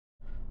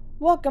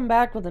Welcome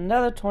back with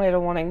another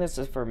tornado warning. This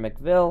is for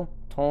McVille,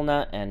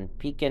 Tolna, and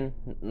Pekin,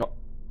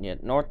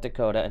 North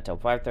Dakota until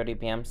 5:30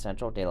 p.m.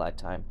 Central Daylight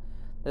Time.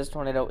 This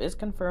tornado is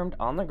confirmed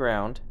on the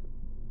ground,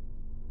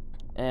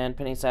 and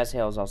penny-sized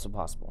hail is also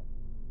possible.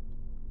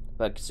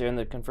 But considering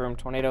the confirmed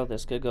tornado,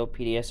 this could go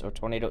PDS or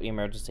tornado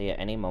emergency at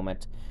any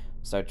moment,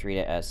 so treat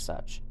it as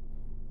such.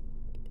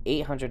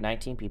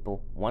 819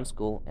 people, 1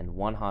 school, and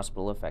 1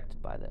 hospital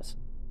affected by this.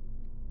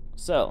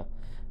 So,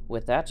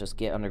 with that, just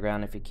get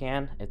underground if you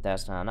can. If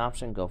that's not an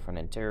option, go for an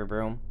interior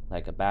room,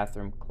 like a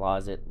bathroom,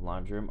 closet,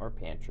 laundry room, or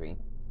pantry.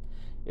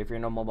 If you're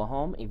in a mobile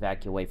home,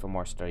 evacuate for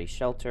more sturdy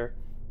shelter,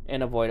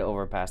 and avoid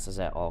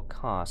overpasses at all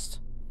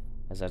costs,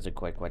 as that's a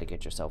quick way to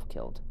get yourself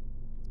killed.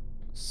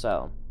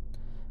 So,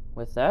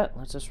 with that,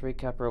 let's just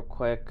recap real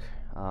quick.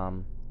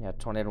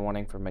 Tornado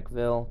warning for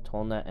McVille,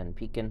 Tolna, and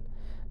Pekin,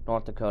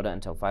 North Dakota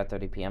until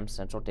 5:30 p.m.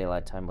 Central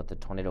Daylight Time with the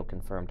tornado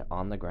confirmed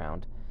on the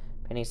ground.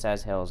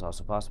 Penny-sized hail is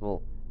also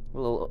possible. A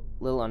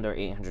little under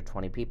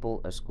 820 people,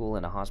 a school,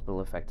 and a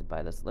hospital affected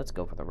by this. Let's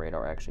go for the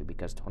radar, actually,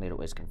 because tornado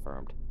is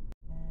confirmed.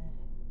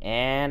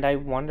 And I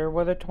wonder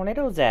where the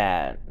tornado's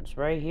at. It's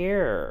right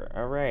here.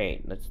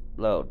 Alright, let's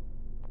load.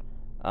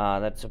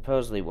 That's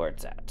supposedly where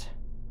it's at.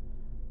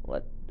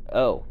 What?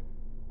 Oh.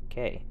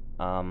 Okay.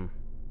 That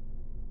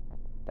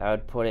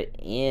would put it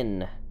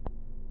in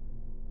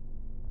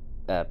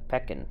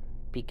Pekin.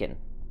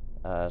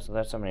 So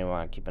that's something you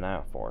want to keep an eye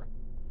out for.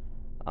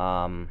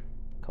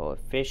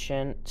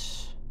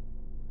 Coefficient.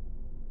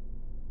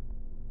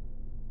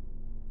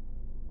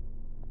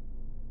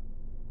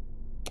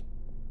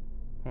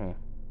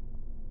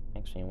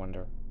 Makes me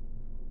wonder.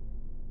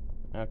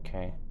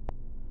 Okay.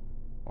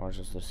 Or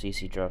just the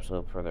CC drops a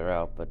little further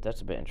out, but that's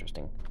a bit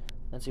interesting.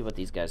 Let's see what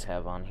these guys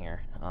have on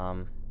here.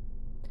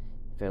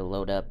 If it'll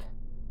load up.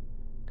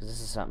 Because this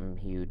is something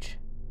huge.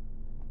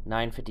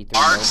 953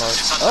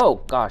 millibars.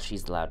 Oh, gosh,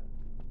 he's loud.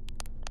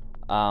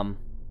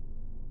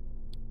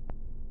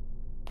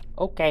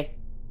 Okay.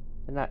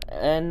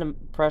 And the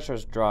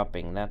pressure's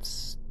dropping.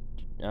 That's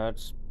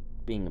it's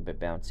being a bit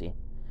bouncy.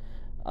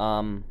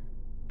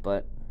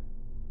 But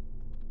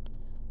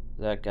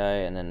that guy,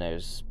 and then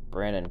there's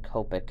Brandon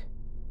Kopik.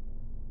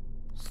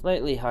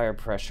 Slightly higher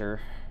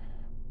pressure,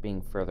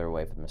 being further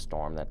away from the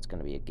storm. That's going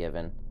to be a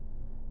given.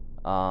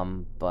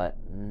 But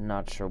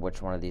not sure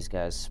which one of these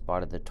guys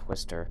spotted the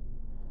twister.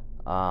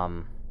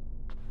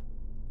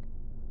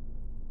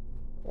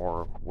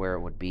 Or where it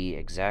would be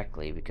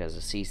exactly, because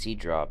the CC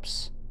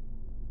drops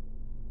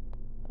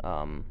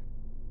out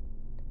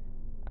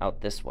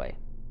this way.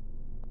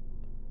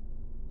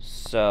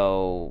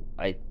 So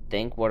I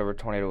think whatever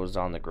tornado was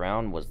on the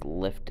ground was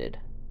lifted,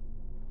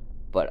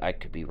 but I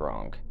could be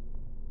wrong.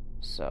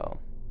 So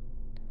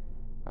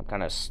I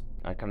kind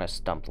of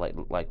stumped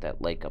like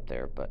that lake up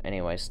there. But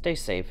anyway, stay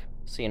safe.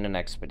 See you in the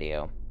next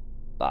video.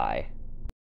 Bye.